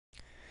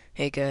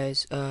Hey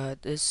guys,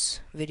 this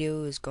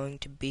video is going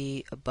to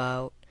be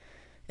about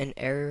an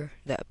error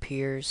that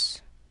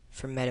appears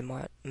for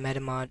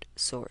MetaMod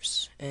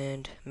source.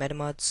 And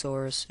MetaMod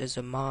source is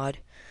a mod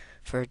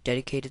for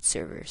dedicated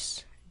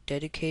servers.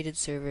 Dedicated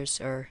servers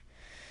are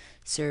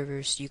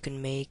servers you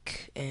can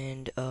make,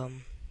 and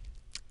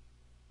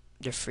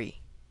they're free.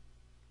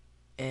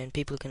 And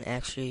people can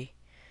actually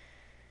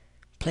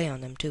play on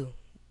them too.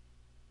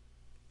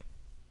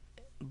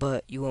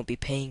 But you won't be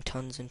paying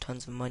tons and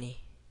tons of money.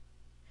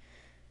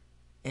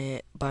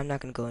 But I'm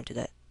not going to go into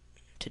that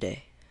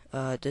today.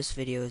 This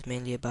video is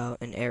mainly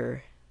about an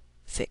error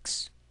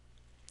fix.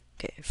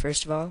 Okay,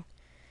 first of all,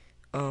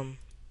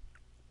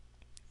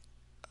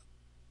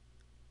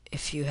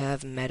 if you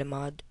have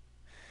MetaMod,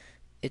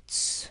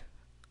 it's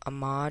a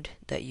mod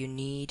that you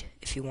need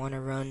if you want to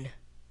run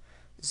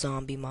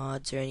zombie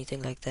mods or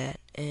anything like that,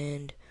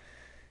 and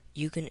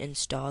you can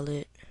install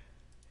it.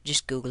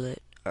 Just Google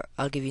it, or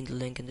I'll give you the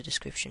link in the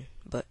description.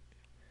 But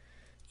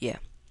yeah,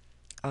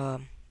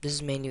 this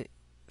is mainly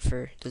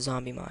for the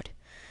zombie mod.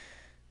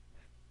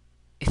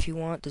 If you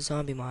want the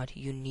zombie mod,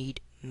 you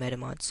need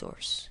MetaMod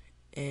source,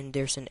 and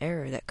there's an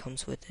error that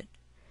comes with it,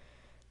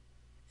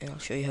 and I'll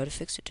show you how to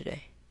fix it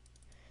today.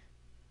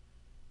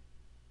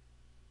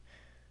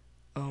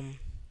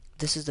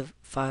 This is the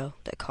file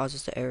that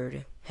causes the error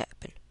to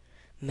happen,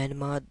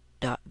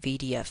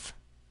 MetaMod.vdf.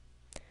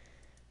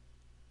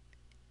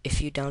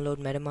 If you download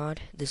MetaMod,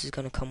 this is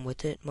going to come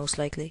with it most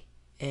likely,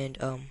 and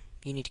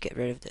you need to get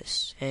rid of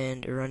this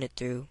and run it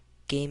through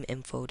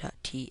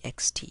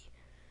GameInfo.txt,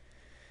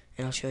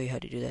 and I'll show you how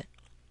to do that.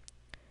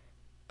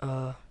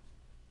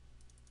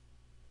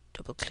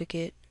 Double click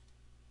it.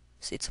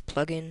 See, it's a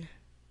plugin.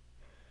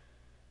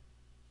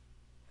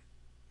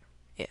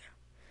 Yeah,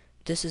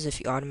 this is if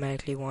you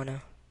automatically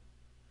wanna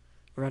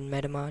run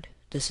MetaMod.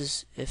 This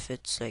is if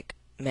it's like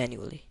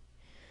manually,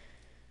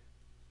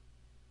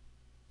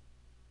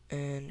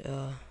 and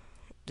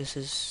this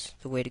is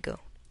the way to go.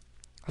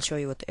 I'll show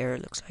you what the error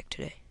looks like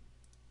today.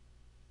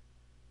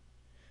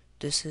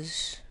 This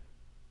is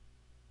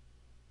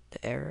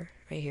the error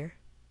right here.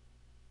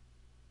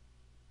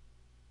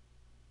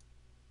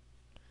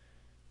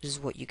 This is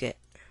what you get.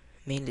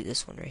 Mainly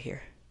this one right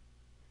here.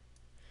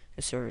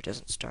 The server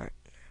doesn't start.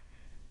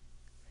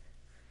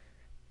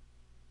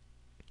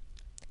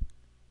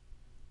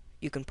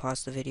 You can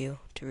pause the video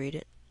to read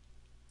it.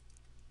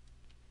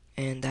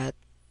 And that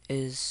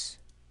is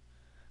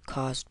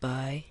caused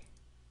by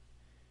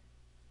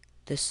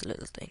this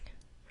little thing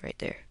right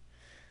there.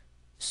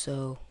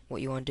 So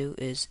what you want to do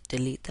is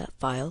delete that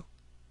file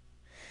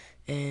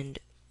and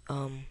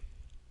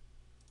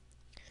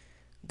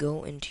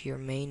go into your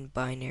main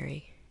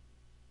binary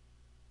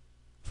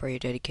for your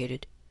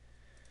dedicated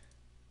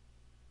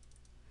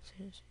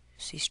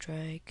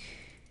C-Strike,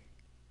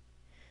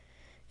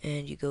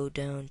 and you go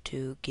down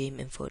to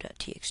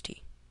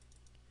GameInfo.txt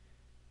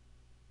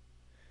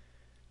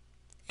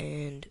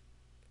and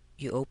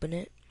you open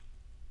it,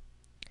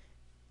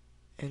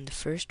 and the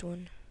first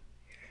one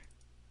here,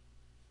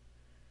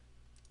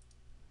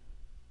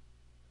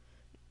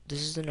 this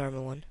is the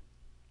normal one.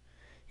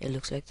 It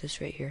looks like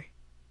this right here.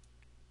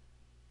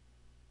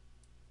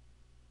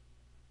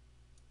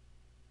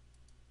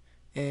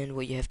 And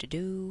what you have to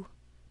do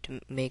to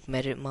make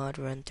MetaMod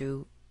run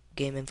through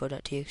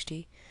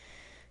GameInfo.txt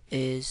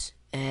is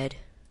add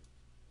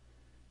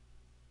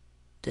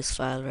this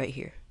file right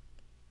here,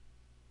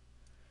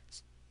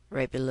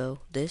 right below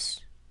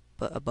this,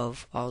 but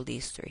above all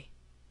these three.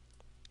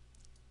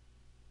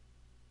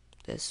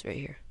 This right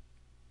here.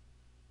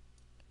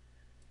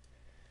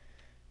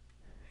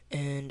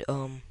 And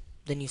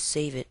then you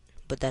save it,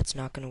 but that's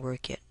not going to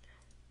work yet.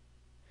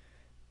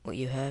 What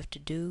you have to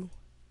do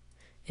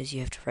is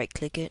you have to right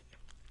click it,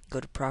 go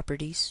to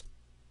properties,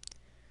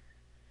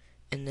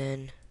 and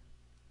then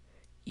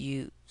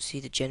you see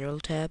the general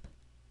tab,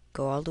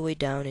 go all the way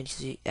down and you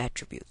see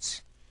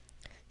attributes.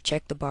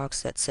 Check the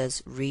box that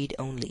says read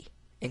only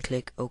and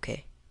click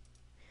OK.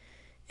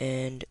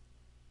 And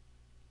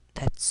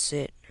that's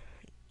it.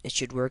 It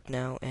should work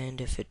now, and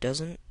if it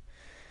doesn't,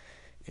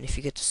 and if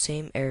you get the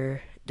same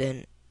error,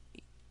 then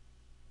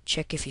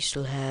check if you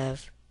still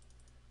have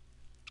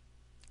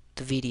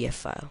the VDF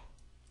file,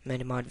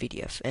 MetaMod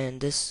VDF, and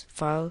this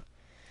file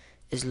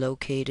is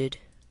located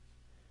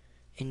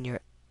in your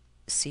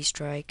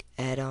C-Strike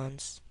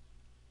add-ons.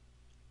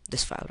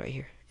 This file right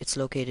here, it's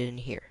located in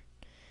here,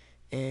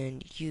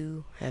 and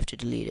you have to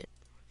delete it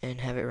and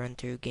have it run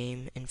through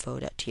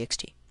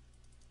GameInfo.txt.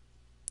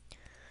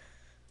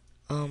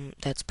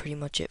 That's pretty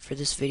much it for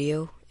this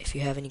video. If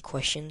you have any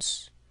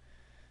questions,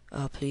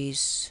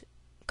 please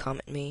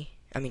comment me.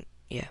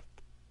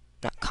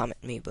 Not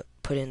comment me, but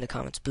put it in the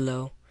comments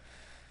below.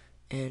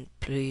 And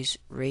please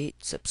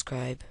rate,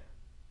 subscribe,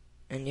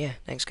 and yeah,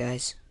 thanks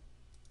guys.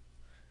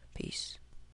 Peace.